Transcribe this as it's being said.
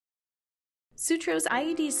Sutro's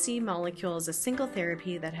iADC molecule is a single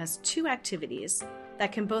therapy that has two activities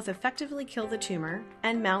that can both effectively kill the tumor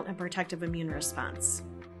and mount a protective immune response.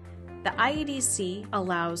 The iADC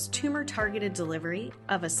allows tumor-targeted delivery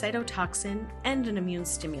of a cytotoxin and an immune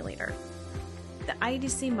stimulator. The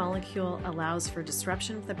iADC molecule allows for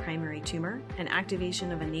disruption of the primary tumor and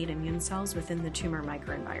activation of innate immune cells within the tumor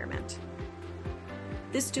microenvironment.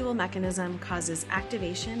 This dual mechanism causes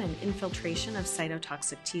activation and infiltration of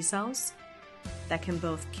cytotoxic T cells that can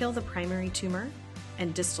both kill the primary tumor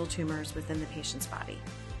and distal tumors within the patient's body.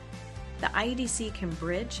 The iADC can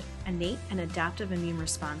bridge innate and adaptive immune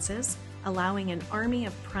responses, allowing an army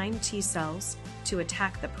of primed T cells to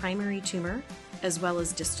attack the primary tumor as well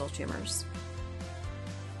as distal tumors.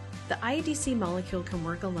 The iADC molecule can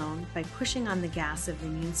work alone by pushing on the gas of the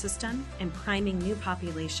immune system and priming new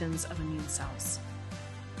populations of immune cells.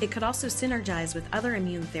 It could also synergize with other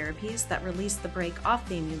immune therapies that release the brake off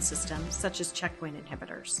the immune system, such as checkpoint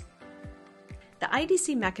inhibitors. The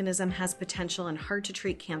iADC mechanism has potential in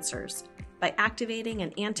hard-to-treat cancers by activating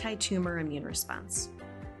an anti-tumor immune response.